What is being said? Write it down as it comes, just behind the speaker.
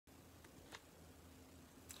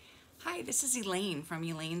Hi, this is Elaine from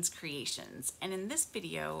Elaine's Creations, and in this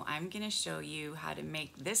video I'm going to show you how to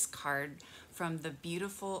make this card from the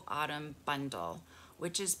Beautiful Autumn bundle,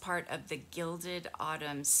 which is part of the Gilded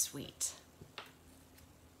Autumn suite.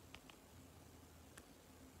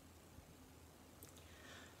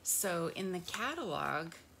 So in the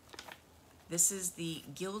catalog, this is the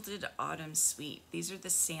Gilded Autumn suite. These are the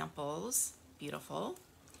samples, beautiful,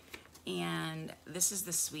 and this is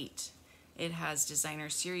the suite. It has designer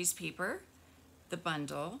series paper, the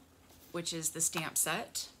bundle, which is the stamp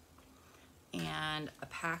set, and a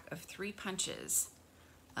pack of 3 punches,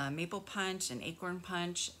 a maple punch, an acorn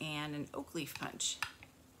punch, and an oak leaf punch,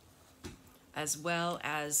 as well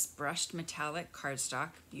as brushed metallic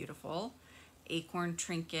cardstock, beautiful, acorn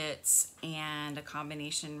trinkets, and a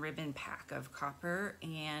combination ribbon pack of copper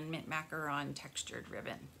and mint macaron textured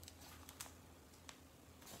ribbon.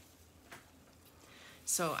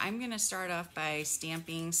 So I'm going to start off by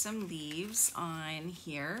stamping some leaves on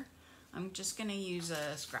here. I'm just going to use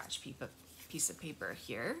a scratch piece of paper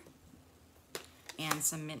here and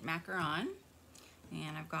some mint macaron.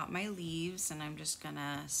 And I've got my leaves and I'm just going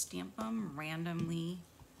to stamp them randomly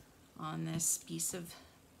on this piece of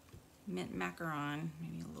mint macaron,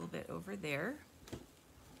 maybe a little bit over there.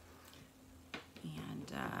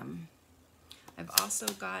 And I've also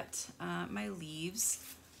got my leaves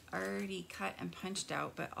already cut and punched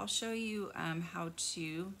out, but I'll show you how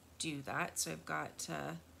to do that. So I've got,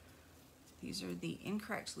 these are the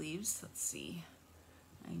incorrect leaves. Let's see,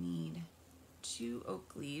 I need 2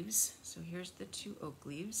 oak leaves. So here's the 2 oak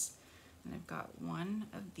leaves, and I've got 1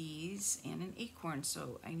 of these and an acorn.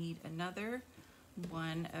 So I need another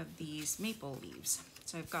 1 of these maple leaves.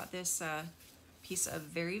 So I've got this piece of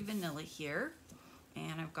Very Vanilla here,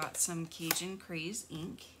 and I've got some Cajun Craze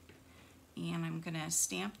ink. And I'm going to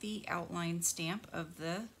stamp the outline stamp of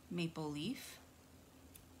the maple leaf.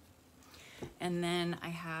 And then I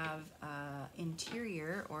have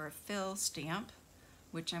interior or a fill stamp,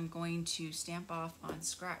 which I'm going to stamp off on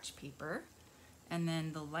scratch paper. And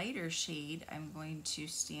then the lighter shade I'm going to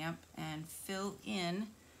stamp and fill in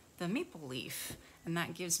the maple leaf. And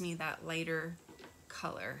that gives me that lighter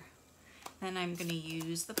color. Then I'm going to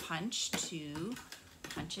use the punch to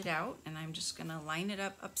punch it out, and I'm just going to line it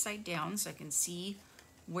up upside down so I can see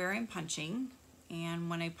where I'm punching. And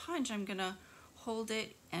when I punch, I'm going to hold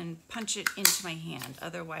it and punch it into my hand.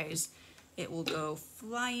 Otherwise, it will go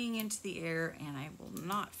flying into the air and I will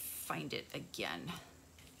not find it again.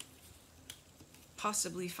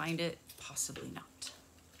 Possibly find it, possibly not.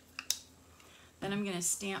 Then I'm going to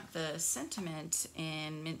stamp the sentiment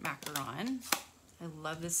in mint macaron. I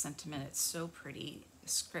love this sentiment. It's so pretty. The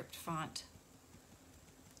script font.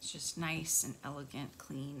 It's just nice and elegant,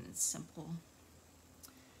 clean, and simple.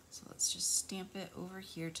 So let's just stamp it over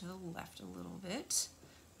here to the left a little bit.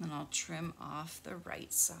 Then I'll trim off the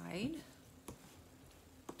right side.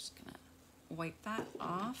 I'm just gonna wipe that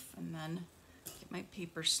off and then get my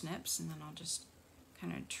paper snips, and then I'll just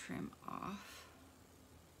kind of trim off.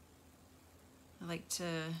 I like to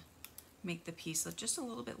make the piece look just a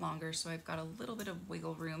little bit longer so I've got a little bit of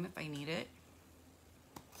wiggle room if I need it.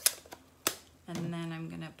 And then I'm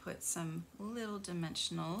going to put some little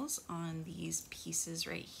dimensionals on these pieces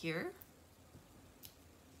right here.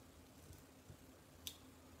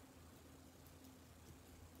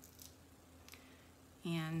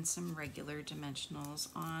 And some regular dimensionals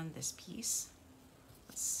on this piece.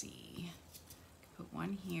 Let's see, put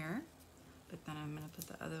one here, but then I'm going to put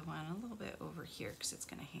the other one a little bit over here because it's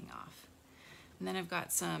going to hang off. And then I've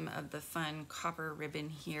got some of the fun copper ribbon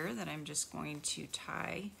here that I'm just going to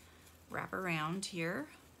wrap around here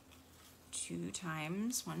 2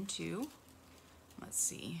 times, 1, 2. Let's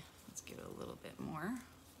see, let's give it a little bit more.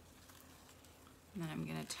 And then I'm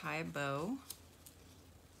going to tie a bow.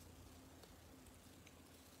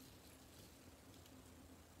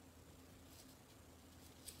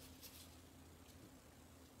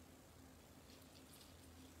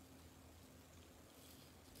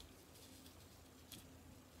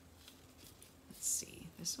 Let's see,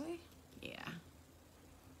 this way? Yeah.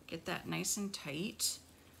 Get that nice and tight.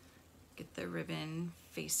 Get the ribbon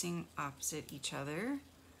facing opposite each other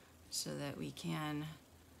so that we can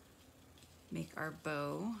make our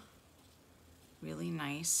bow really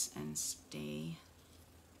nice and stay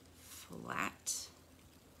flat.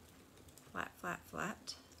 Flat, flat,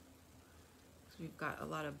 flat. So we've got a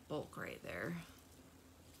lot of bulk right there.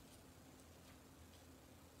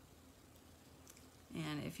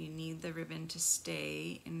 And if you need the ribbon to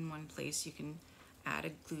stay in one place, you can add a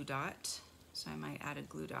glue dot. So I might add a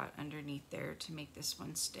glue dot underneath there to make this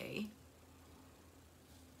one stay,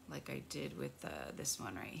 like I did with this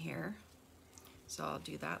one right here. So I'll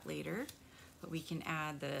do that later. But we can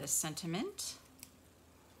add the sentiment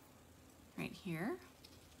right here.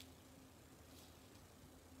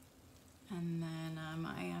 And then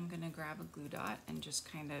I am gonna grab a glue dot and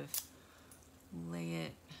just kind of lay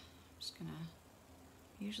it. I'm just gonna,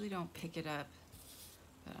 usually don't pick it up,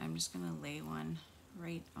 but I'm just gonna lay one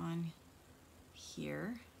right on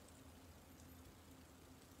here.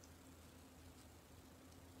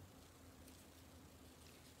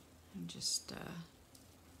 And just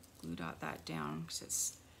glue dot that down because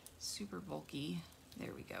it's super bulky.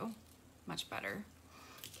 There we go, much better.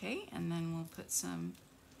 Okay, and then we'll put some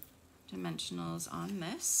dimensionals on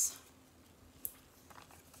this.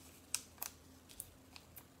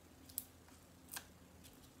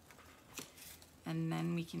 And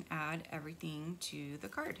then we can add everything to the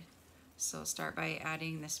card. So I'll start by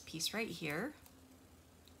adding this piece right here.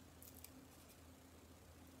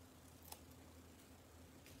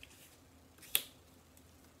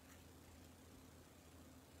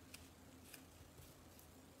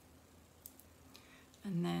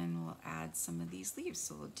 And then we'll add some of these leaves.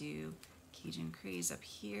 So we'll do Cajun Craze up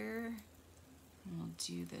here, and we'll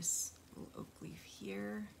do this little oak leaf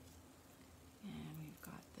here, and we've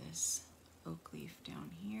got this oak leaf down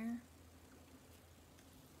here,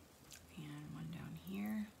 and one down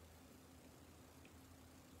here,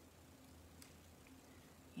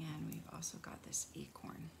 and we've also got this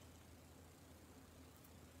acorn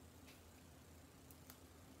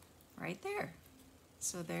right there.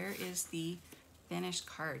 So there is the finished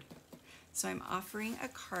card. So I'm offering a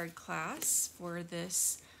card class for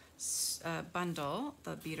this bundle,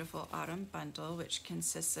 the Beautiful Autumn Bundle, which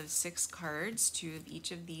consists of 6 cards, 2 of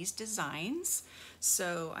each of these designs.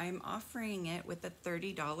 So I'm offering it with a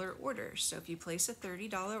 $30 order. So if you place a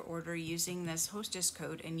 $30 order using this hostess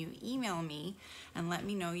code and you email me and let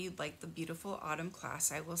me know you'd like the Beautiful Autumn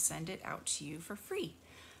class, I will send it out to you for free.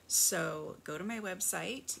 So go to my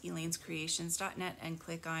website, elainescreations.net, and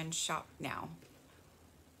click on Shop Now.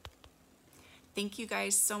 Thank you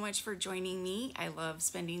guys so much for joining me. I love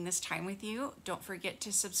spending this time with you. Don't forget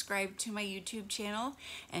to subscribe to my YouTube channel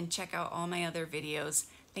and check out all my other videos.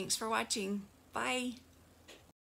 Thanks for watching. Bye.